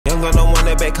ain't got no one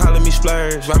that back calling me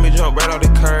splurge. Ride me jump right off the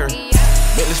curb.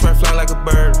 Make this man fly like a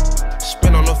bird.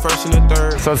 Spin on the first and the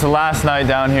third. So it's the last night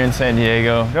down here in San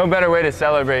Diego. No better way to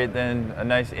celebrate than a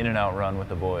nice In-N-Out run with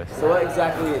the boys. So what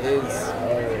exactly is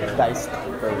a diced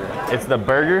burger? It's the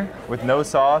burger with no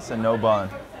sauce and no bun.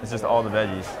 It's just all the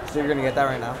veggies. So you're gonna get that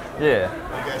right now? Yeah.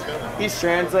 How you guys feeling? He's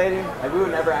translating. Like, we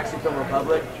would never actually film in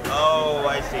public. Oh,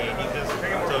 I see.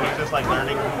 He's just like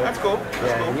learning. That's cool.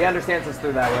 That's cool. He understands us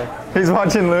through that way. He's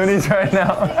watching Loonies right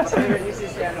now.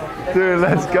 Dude,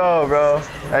 let's go, bro.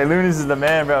 Hey, Loonies is the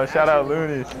man, bro. Shout out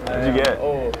Loonies. What'd you get?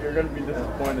 Oh, you're gonna be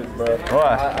disappointed, bro.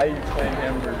 What? I eat plain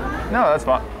hamburger. No, that's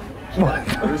fine. What?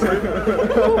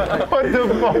 What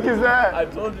the fuck is that? I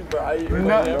told you, bro. I eat plain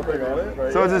hamburger on it,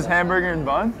 bro. So it's just hamburger and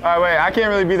bun? All right, wait. I can't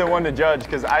really be the one to judge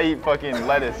because I eat fucking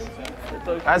lettuce.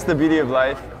 That's the beauty of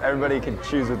life. Everybody can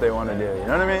choose what they want to do. You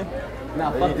know what I mean?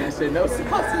 Nah, fuck that shit. No sauce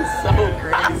is so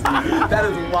crazy. That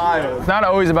is wild. It's not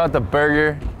always about the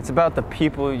burger. It's about the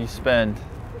people you spend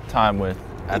time with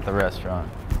at the restaurant.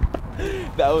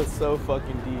 That was so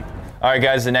fucking deep. All right,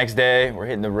 guys, the next day, we're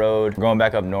hitting the road. We're going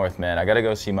back up north, man. I gotta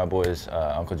go see my boys,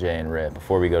 Uncle Jay and Rip,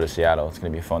 before we go to Seattle. It's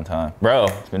gonna be a fun time. Bro,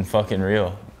 it's been fucking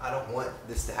real. I don't want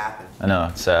this to happen. I know,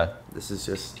 it's sad. This is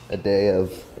just a day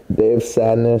of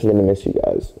sadness. I'm gonna miss you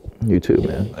guys. You too,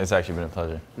 man. It's actually been a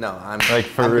pleasure. No, I'm like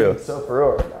for real. So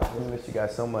for real. I'm gonna miss you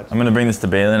guys so much. I'm gonna bring this to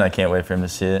Baylen. I can't wait for him to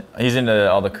see it. He's into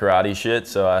all the karate shit,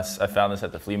 so I found this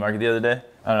at the flea market the other day.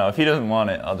 I don't know, if he doesn't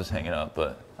want it, I'll just hang it up,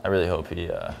 but I really hope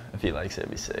if he likes it, it'd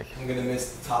be sick. I'm gonna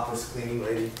miss the topless cleaning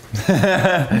lady.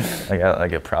 I got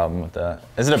like a problem with that.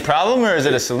 Is it a problem or is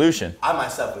it a solution? I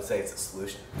myself would say it's a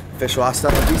solution. Official hasta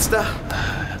la vista.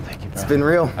 Thank you, bro. It's been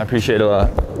real. I appreciate it a lot.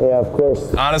 Yeah, of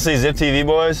course. Honestly, Zip TV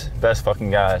boys, best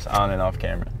fucking guys on and off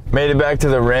camera. Made it back to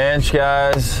the ranch,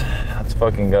 guys. Let's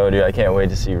fucking go, dude. I can't wait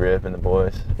to see Rip and the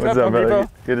boys. What's up, brother?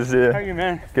 Good to see you. How are you,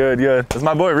 man? Good, good. Is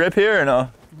my boy Rip here or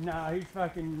no? Nah, he's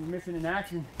fucking missing in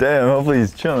action. Damn, hopefully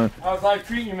he's chilling. How's life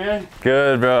treating you, man?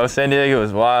 Good, bro. San Diego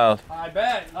was wild. I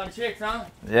bet. A lot of chicks, huh?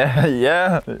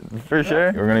 Yeah, for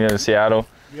sure. We're gonna go to Seattle.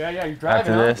 Yeah, you're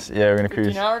driving, after this, yeah, we're gonna 15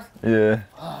 cruise. hours? Yeah.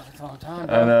 Oh, that's a long time,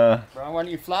 bro. I know. Bro, why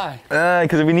don't you fly?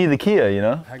 Because we need the Kia, you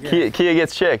know? Kia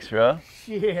gets chicks, bro.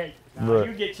 Shit. Nah,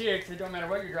 you get chicks, it don't matter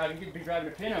what you're driving. You could be driving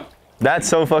a Pinto. That's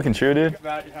so fucking true, dude. Think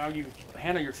about how you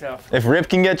handle yourself. If Rip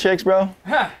can get chicks, bro.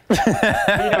 Ha! He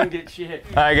don't get shit.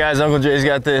 All right, guys, Uncle Jay's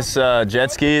got this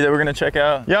jet ski that we're gonna check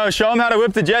out. Yo, show him how to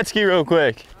whip the jet ski real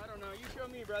quick. I don't know, you show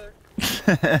me, brother.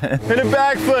 Hit a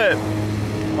backflip.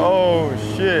 Oh,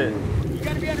 shit. You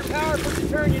gotta be under power for the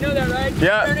turn, you know that, right?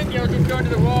 Yeah. Turn it, you'll just go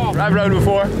into the wall. I've rode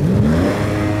before.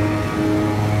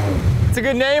 It's a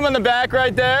good name on the back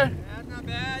right there. That's not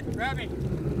bad. Grab me.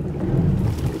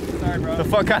 Sorry, bro. The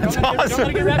fuck kind of toss? Don't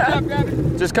wanna get wrapped up, grab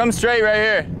it. Just come straight right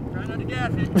here. Try not to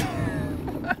gas it.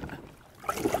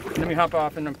 Let me hop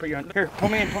off and then put you on. Here, pull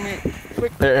me in,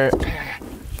 quick. There.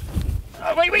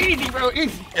 Oh, wait, easy, bro,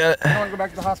 easy. Yeah. I don't want to go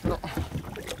back to the hospital.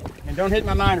 And don't hit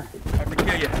my minor. I have to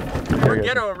kill you. We're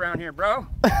ghetto around here, bro.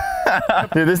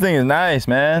 Dude, this thing is nice,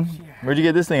 man. Where'd you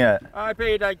get this thing at? I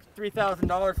paid like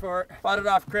 $3,000 for it. Bought it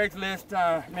off Craigslist,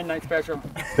 midnight special.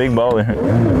 Big baller.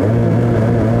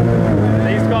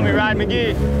 They used to call me Ride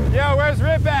McGee. Yo, where's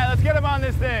Rip at? Let's get him on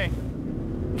this thing.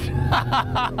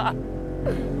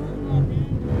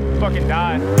 Fucking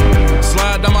die.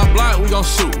 Slide down my block, we gon'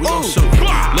 shoot, we gon' shoot.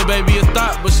 Lil' baby a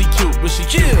thought, but she cute,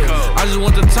 I just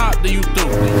want the top, then you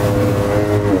through.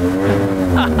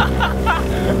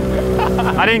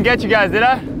 I didn't get you guys, did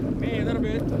I? Me, a little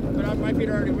bit, but my feet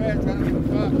are already wet, so I don't give a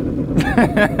fuck.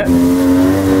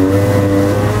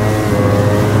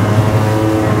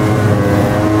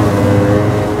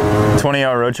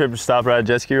 20-hour road trip to stop, ride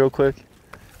jet ski real quick.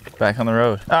 Back on the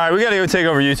road. All right, we gotta go take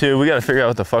over YouTube. We gotta figure out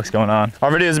what the fuck's going on.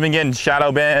 Our videos have been getting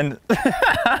shadow banned. You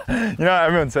know how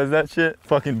everyone says that shit?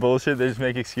 Fucking bullshit. They just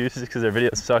make excuses because their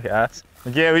videos suck ass.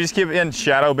 Like, yeah, we just keep getting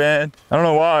shadow banned. I don't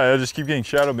know why, I just keep getting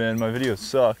shadow banned. My video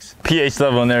sucks. pH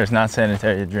level in there is not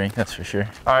sanitary to drink, that's for sure.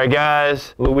 All right,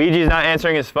 guys, Luigi's not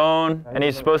answering his phone, and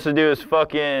he's supposed to do his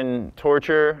fucking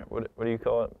torture. What do you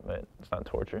call it? Wait, it's not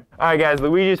torture. All right, guys,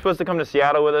 Luigi's supposed to come to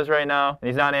Seattle with us right now, and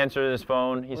he's not answering his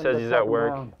phone. He says he's at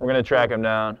work. We're gonna track him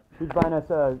down. He's buying us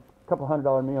a couple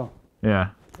 $100 meal. Yeah.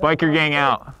 Biker gang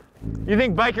out. You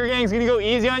think biker gang's gonna go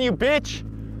easy on you, bitch?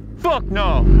 Fuck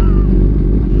no.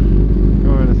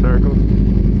 Go in a circle.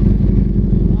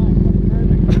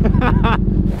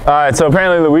 All right, so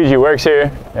apparently Luigi works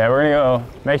here. Yeah, we're gonna go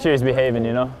make sure he's behaving,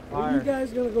 you know? Are you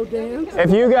guys gonna go dance?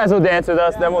 If you guys will dance with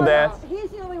us, then we'll dance. He's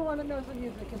the only one that knows the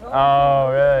music.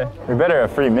 Oh, really? We better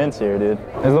have free mints here, dude.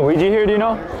 Is Luigi here, do you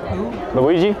know? Who?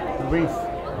 Luigi? Luis.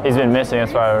 He's been missing,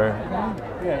 that's why we're...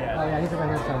 Yeah, yeah, he's over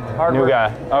here somewhere. New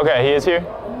guy. Okay, he is here?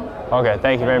 Okay,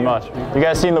 thank you very much. You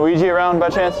guys seen Luigi around by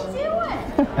chance? What are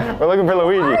you doing? We're looking for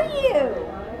Luigi. How are you?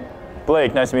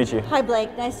 Blake, nice to meet you. Hi,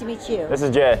 Blake. Nice to meet you. This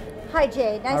is Jay. Hi,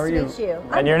 Jay. Nice to meet you.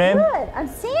 And your name? Good. I'm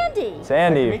Sandy.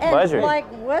 Sandy, pleasure. And like,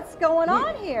 what's going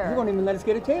on here? You won't even let us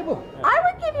get a table. I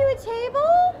would give you a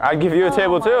table. I'd give you a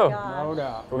table too. No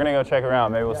doubt. We're gonna go check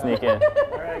around. Maybe we'll sneak in.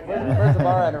 Where's the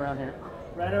bar at around here?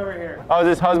 Right over here. Oh, is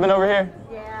this husband over here?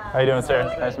 Yeah. How you doing,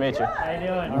 sir? Nice to meet you. How you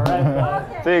doing? All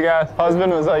right. See you guys.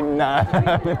 Husband was like, nah,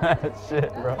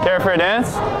 shit, bro. Care for a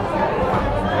dance?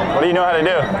 What do you know how to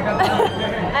do?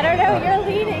 I don't know. You're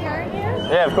leading, aren't you?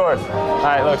 Yeah, of course. All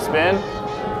right, look, spin.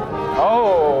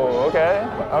 Oh, okay.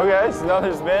 Okay, so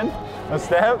another spin. A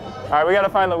step. All right, we gotta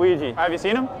find Luigi. Have you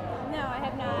seen him? No, I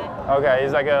have not. Okay,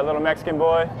 he's like a little Mexican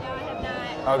boy. No, I have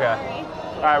not. Okay.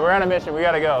 Sorry. All right, we're on a mission. We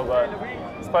gotta go, but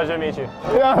it's a pleasure to meet you.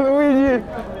 Yeah, Luigi.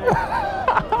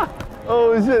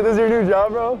 Oh shit, this is your new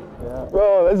job, bro? Yeah.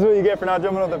 Bro, this is what you get for not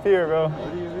jumping off the pier, bro.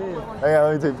 What do you mean? Hang on,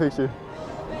 let me take a picture.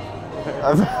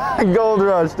 Gold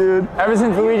rush, dude. Ever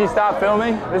since Luigi stopped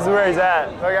filming, this is where he's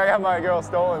at. Like, I got my girl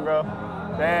stolen, bro.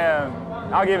 Damn.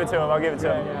 I'll give it to him, I'll give it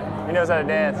to him. He knows how to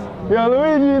dance. Yo,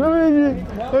 Luigi,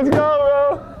 let's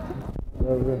go,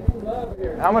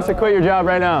 bro. How much to quit your job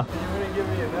right now?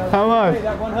 How much? Hey,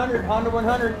 that 100, Honda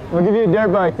 100. We'll give you a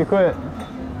dirt bike to quit.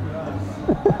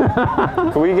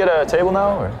 Can we get a table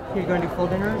now? Or? You're going to do full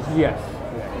dinners? Yes.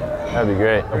 That'd be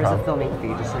great. There's a filming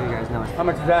fee, just so you guys know. How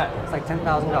much is that? It's like $10,000.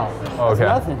 Oh, okay.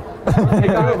 That's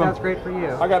nothing. That's great for you.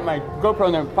 I got my GoPro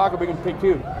in the pocket, we can take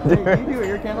two. You do it,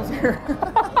 your candles here.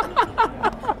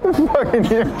 Fucking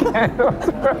your candles,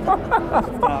 bro.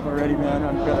 Stop already, man.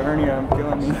 I've got a hernia, I'm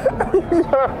killing me. You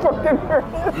got a fucking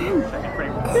hernia.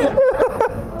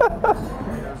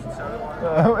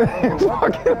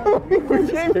 Fucking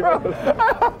Luigi, bro.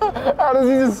 How does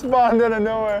he just spawn out of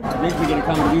nowhere? At least we get a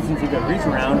common decency to reach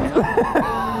around.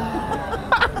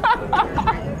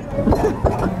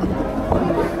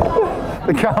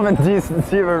 The common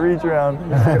decency of a reach around.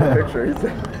 Let's get a picture.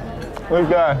 Which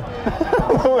guy?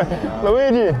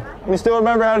 Luigi, you still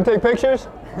remember how to take pictures?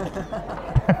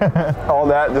 All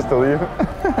that just to leave?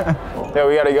 Yeah,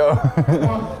 we gotta go.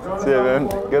 See ya, man.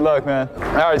 Good luck, man.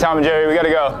 All right, Tom and Jerry, we gotta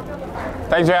go.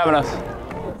 Thanks for having us.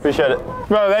 Appreciate it.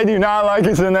 Bro, they do not like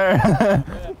us in there.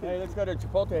 Hey, let's go to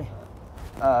Chipotle.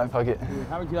 Fuck it. Dude,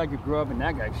 how would you like to grow up in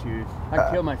that guy's shoes? I'd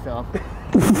kill myself.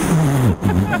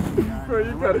 Bro,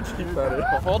 you gotta keep that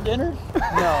in. Full dinner?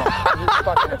 No, he's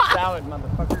fucking a salad,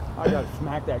 motherfucker. I gotta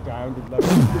smack that guy. I'm just like,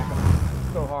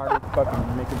 so hard, he's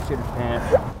fucking making shit his pants.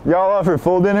 Y'all offer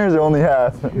full dinners or only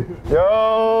half?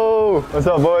 Yo! What's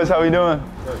up, boys? How we doing?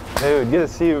 Dude, good to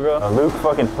see you, bro. Luke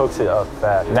fucking hooks it up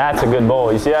fat. That's a good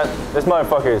bowl. You see that? This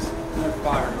motherfucker's.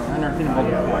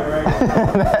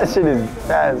 That shit is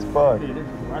fat as fuck.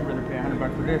 I'd rather pay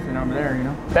 $100 for this than over there, you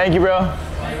know? Thank you, bro.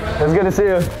 It's good to see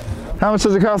you. How much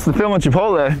does it cost to film at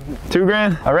Chipotle? $2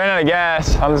 grand? I ran out of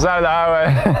gas on the side of the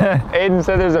highway. Aiden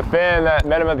said there's a fan that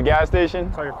met him at the gas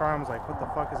station. Saw your car and was like, what the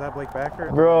fuck is that, Blake Backer?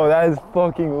 Bro, that is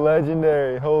fucking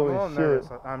legendary. Holy shit.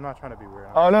 Nervous. I'm not trying to be weird.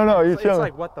 Oh, no, you're It's chilling.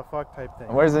 like what the fuck type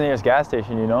thing. Where's the nearest gas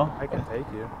station, you know? I can take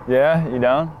you. Yeah, you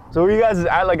down? So were you guys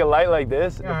at like a light like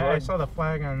this? Yeah, I saw the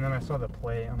flag and then I saw the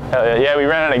plate. Hell yeah, yeah, we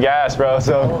ran out of gas, bro,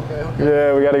 so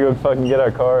yeah, we gotta go fucking get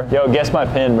our car. Yo, guess my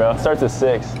pin, bro. Starts at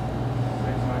 6.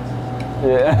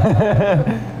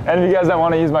 Yeah. And if you guys don't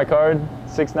want to use my card,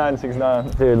 6969.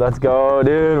 Dude, let's go,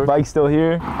 dude. Bike's still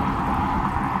here.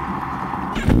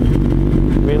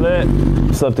 We lit.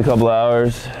 Slept a couple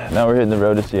hours. Now we're hitting the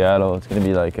road to Seattle. It's gonna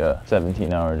be like a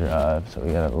 17-hour drive, so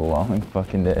we got a long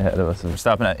fucking day ahead of us. We're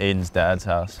stopping at Aiden's dad's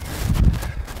house.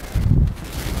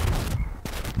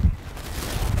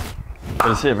 Good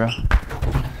to see you, bro.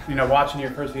 You know, watching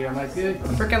your first video, I'm like, dude, I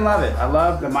freaking love it. I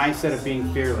love the mindset of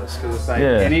being fearless, because it's like,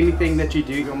 in anything that you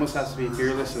do, you almost has to be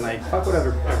fearless and like, fuck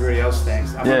whatever everybody else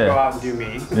thinks. I'm gonna go out and do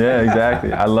me. Yeah,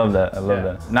 exactly. I love that. I love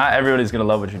that. Not everybody's gonna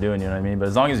love what you're doing, you know what I mean? But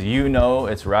as long as you know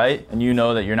it's right and you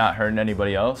know that you're not hurting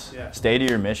anybody else, stay to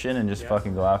your mission and just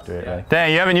fucking go after it. Like,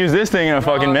 dang, you haven't used this thing in a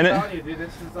fucking minute. I'm telling you, dude,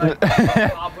 this is like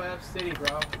Cobweb City,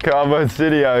 bro. Cobweb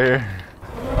City out here.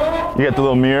 You got the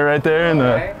little mirror right there, and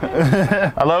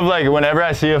the I love, like, whenever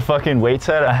I see a fucking weight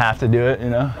set, I have to do it, you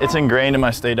know? It's ingrained in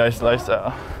my state dice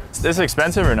lifestyle. Is this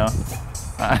expensive or no?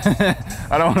 I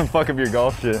don't want to fuck up your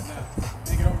golf shit.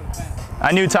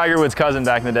 I knew Tiger Woods' cousin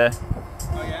back in the day.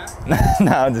 Oh yeah?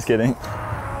 No, I'm just kidding.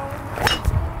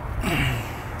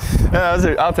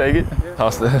 Yeah, I'll take it.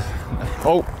 Toss this.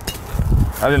 Oh,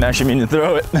 I didn't actually mean to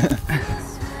throw it.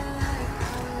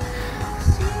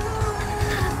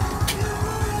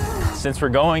 Since we're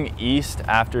going east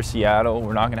after Seattle,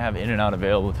 we're not gonna have In-N-Out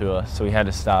available to us, so we had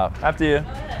to stop. After you. No,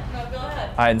 go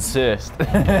ahead. I insist.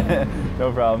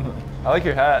 No problem. I like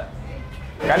your hat.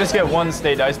 Can I just get one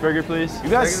steak dice burger, please?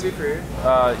 You guys? Is that gonna be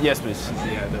for you? Yes, please.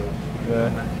 Yeah,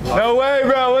 no. No way,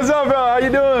 bro. What's up, bro? How you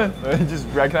doing? He just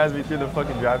recognized me through the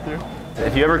fucking drive-thru.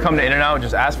 If you ever come to In-N-Out,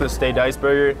 just ask for the steak dice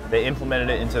burger. They implemented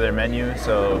it into their menu,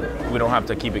 so we don't have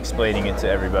to keep explaining it to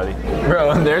everybody.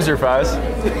 Bro, there's your fries.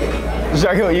 Should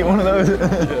I go eat one of those? I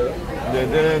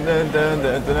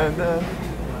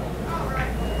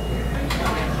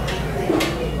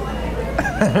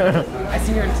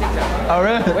see you on TikTok. Oh,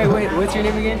 really? Wait, what's your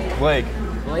name again? Blake.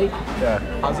 Blake? Yeah.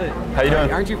 How's it? How you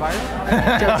doing? Aren't you viral?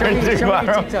 Show me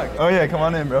your TikTok. Oh yeah, come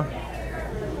on in, bro.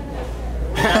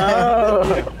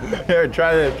 Here,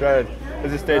 try it.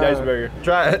 It's a steak dice burger.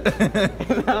 Try it.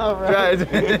 No, bro. Try it.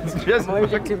 It's just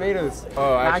allergic to tomatoes.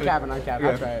 Oh, actually. actually. Not capping.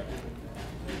 I'll try it.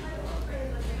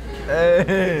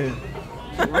 Hey.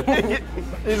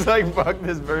 He's like, fuck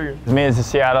this burger. We made it to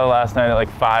Seattle last night at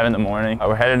like 5 in the morning.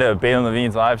 We're headed to Baylen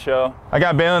Levine's live show. I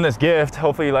got Baylen this gift.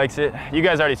 Hopefully he likes it. You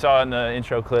guys already saw it in the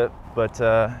intro clip, but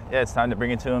yeah, it's time to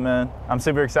bring it to him, man. I'm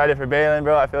super excited for Baylen,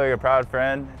 bro. I feel like a proud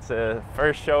friend. It's the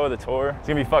first show of the tour. It's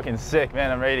gonna be fucking sick,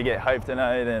 man. I'm ready to get hyped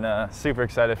tonight and super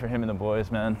excited for him and the boys,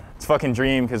 man. It's a fucking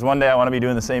dream, because one day I want to be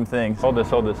doing the same thing. Hold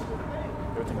this.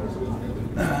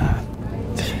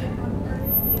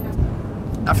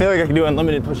 I feel like I can do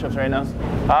unlimited push-ups right now.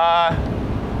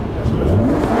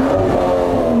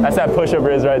 That's that push-up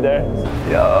Riz right there.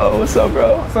 Yo, what's up,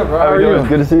 bro? What's up, bro? How are you?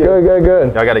 Good to see you.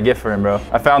 Good. I got a gift for him, bro.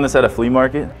 I found this at a flea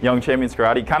market. Young Champions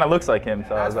Karate. Kind of looks like him,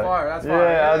 so I was like, That's far.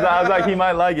 Yeah, I was like, he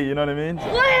might like it. You know what I mean?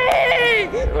 Wait!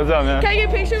 What's up, man? Can I get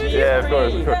a picture with you? Yeah, of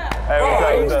course. Hey,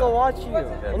 I what's up? still watch you.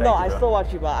 Yeah, No, I still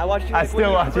watch you, but I watch you. I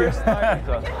still watch you. I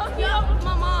can hook you up with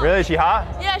my mom. Really? She hot?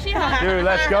 Yeah, she hot. Dude,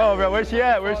 let's go, bro. Where's she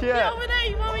at? She's over there.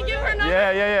 You want me to give her a number?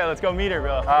 Yeah. Let's go meet her,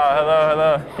 bro. Oh,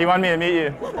 hello. He wanted me to meet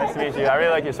you. Nice to meet you. I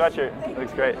really like your sweatshirt. It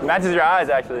looks great. It matches your eyes,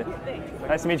 actually.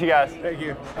 Nice to meet you guys. Thank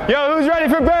you. Yo, who's ready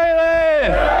for Baylen?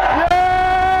 Yeah!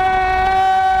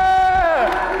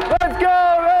 Let's go,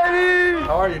 baby!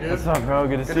 How are you, dude? What's up, bro?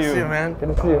 Good to see you. Good to see you, man.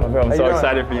 Good to see you, bro. I'm so doing?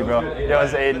 excited for you, bro. Yo,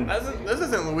 it's Aiden. This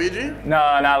isn't Luigi.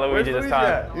 No, not Luigi this time.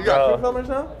 At? You got two filmers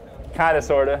now? Kinda,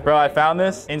 sorta. Bro, I found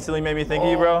this. Instantly made me think of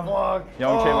you, bro. Fuck.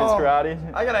 Young Champions Karate.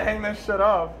 I gotta hang this shit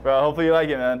up. Bro, hopefully you like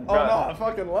it, man. Oh, Bro. no, I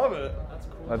fucking love it.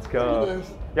 Let's go.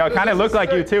 Yo, it kind of looked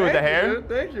like you too with the hair. Dude,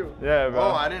 thank you. Yeah, bro.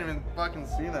 Oh, I didn't even fucking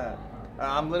see that.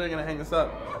 I'm literally gonna hang this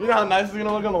up. You know how nice it's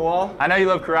gonna look on the wall? I know you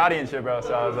love karate and shit, bro,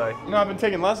 so I was like. You know, I've been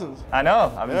taking lessons. I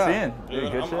know, I've been seeing.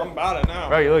 Dude, good I'm shit. about it now.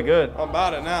 Bro, you look good. I'm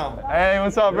about it now. Hey,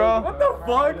 what's up, bro? What the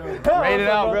fuck? Made it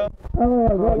out, bro.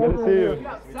 Good to see you.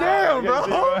 Damn, bro.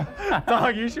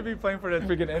 Dog, you should be playing for the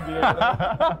freaking NBA.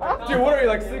 Dude, what are you,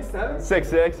 like 6'7"?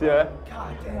 6'6", yeah.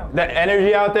 God damn. The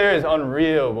energy out there is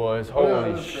unreal, boys.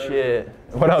 Holy shit.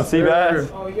 What up, Seabass?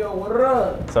 Oh, yo, what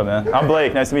up? What's up, man? I'm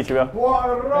Blake. Nice to meet you, bro. What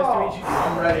up? Nice to meet you.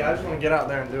 I'm ready. I just want to get out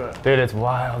there and do it. Dude, it's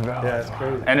wild, bro. Yeah, it's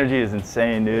crazy. Energy is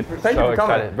insane, dude. Thank you for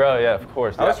coming. Bro, yeah, of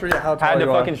course. I always forget how tall I had to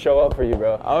you are. fucking show up for you,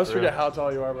 bro. I always forget how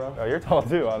tall you are, bro. Oh, you're tall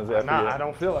too, honestly. Nah, I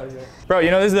don't feel like it. Bro,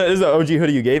 you know, this is the OG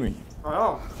hoodie you gave me. I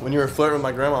know. When you were flirting with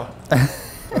my grandma.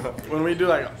 When we do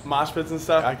like mosh pits and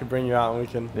stuff, I could bring you out and we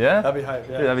can. Yeah? That'd be hype.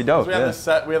 Yeah. Dude, that'd be dope. We have this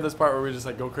set. We have this part where we just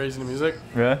like go crazy to music.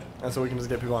 Yeah? And so we can just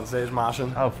get people on stage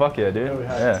moshing. Oh, fuck yeah, dude. we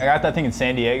have. Yeah. I got that thing in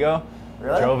San Diego.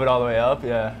 Really? Drove it all the way up,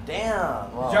 yeah.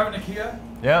 Damn. Wow. Driving a Kia?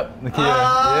 Yep, the Kia.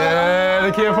 Yeah,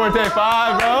 the Kia Forte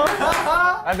 5, bro.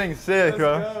 That thing's sick,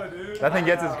 bro. Go, dude. That thing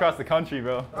gets us across the country,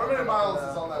 bro. How many miles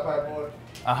is on that bad boy?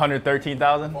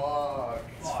 113,000. Fuck.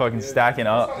 It's fucking stacking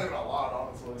up. That's not even a lot,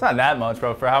 honestly. It's not that much,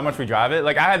 bro, for how much we drive it.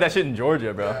 Like, I had that shit in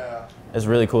Georgia, bro. Yeah. It's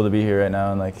really cool to be here right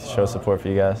now and like show support for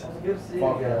you guys. Good to see you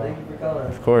again. Thank you for coming.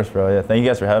 Of course, bro. Yeah, thank you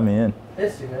guys for having me in.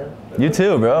 Miss you, man. You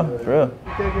too, bro. For real.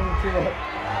 You can't give me too much.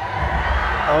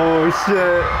 Oh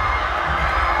shit.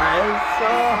 I'm so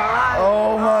hot.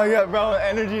 Oh my god, bro.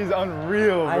 Energy is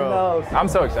unreal, bro. I know. I'm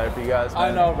so excited for you guys, man.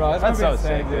 I know, bro. It's That's gonna be so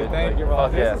insane, sick, dude. dude. Thank Like, you, bro.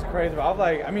 fuck This yeah. is crazy, bro. I'm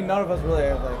like, I mean, none of us really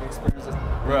have like experienced this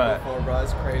Right. before, bro.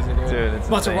 It's crazy, dude. Dude, it's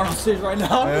about to insane. run on stage right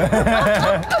now.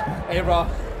 Hey, bro.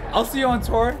 I'll see you on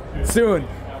tour soon.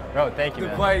 Bro, thank you, To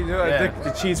man. play Yeah.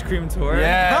 the cheese cream tour.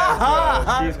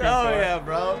 Yeah. Cheese cream Oh tour. yeah,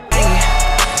 bro.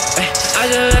 I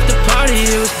just left the party,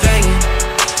 it was banging.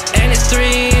 And it's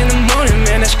 3 in the morning,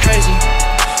 man, that's crazy.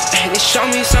 They show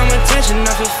me some attention,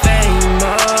 I feel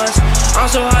famous. I'm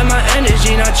so high, my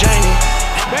energy not draining.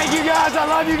 Thank you guys. I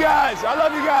love you guys. I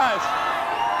love you guys.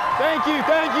 Thank you.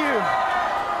 Thank you.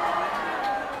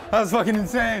 That was fucking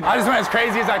insane. I just went as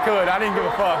crazy as I could. I didn't give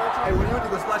a fuck. Hey, when you went to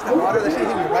go splash that water, that shit hit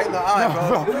you right in the eye,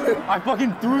 bro. I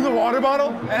fucking threw the water bottle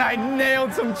and I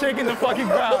nailed some chick in the fucking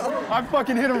crowd. I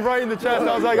fucking hit him right in the chest.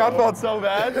 I was like, I felt so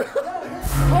bad. Come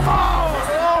on!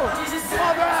 Oh,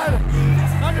 my bad.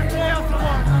 I just nailed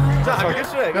someone. Good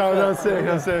shit. No, that was sick.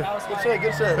 That was sick. Good shit,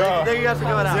 good shit. Thank you guys for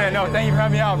coming out. Yeah, no, thank you for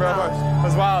having me out, bro. It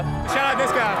was wild. Shout out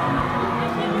this guy.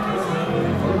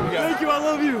 Thank you, I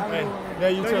love you. Hey, yeah,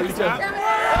 you too, you too.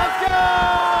 Let's go!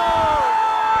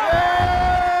 Yeah!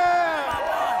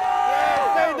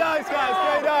 Stay nice, guys,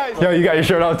 stay nice. Yo, you got your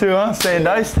shirt off too, huh? Staying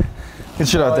nice? Good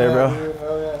shit out there, bro.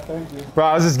 Oh yeah, thank you. Bro,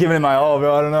 I was just giving it my all,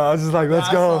 bro. I don't know. I was just like, let's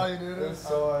go. I saw you, dude. It was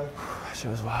so That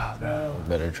shit was wild, bro.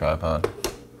 Better tripod.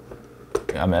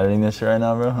 I'm editing this shit right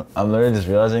now, bro. I'm literally just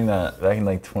realizing that back in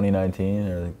like 2019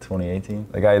 or like 2018,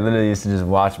 like I literally used to just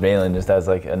watch Baylen just as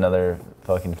like another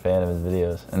fucking fan of his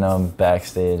videos. And now I'm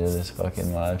backstage of this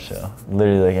fucking live show.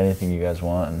 Literally like anything you guys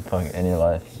want in your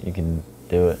life, you can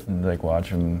do it. And, like watch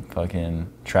him fucking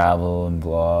travel and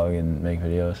vlog and make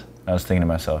videos. I was thinking to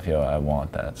myself, yo, I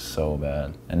want that so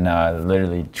bad. And now I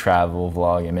literally travel,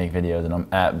 vlog, and make videos, and I'm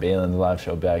at Baylen's live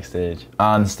show backstage,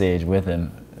 on stage with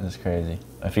him. It's crazy.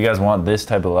 If you guys want this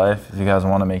type of life, if you guys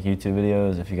want to make YouTube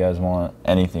videos, if you guys want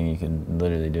anything, you can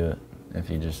literally do it.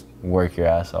 If you just work your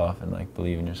ass off and like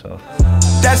believe in yourself.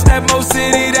 That's that Mo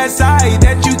City, that side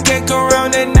that you can't go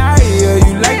around at night.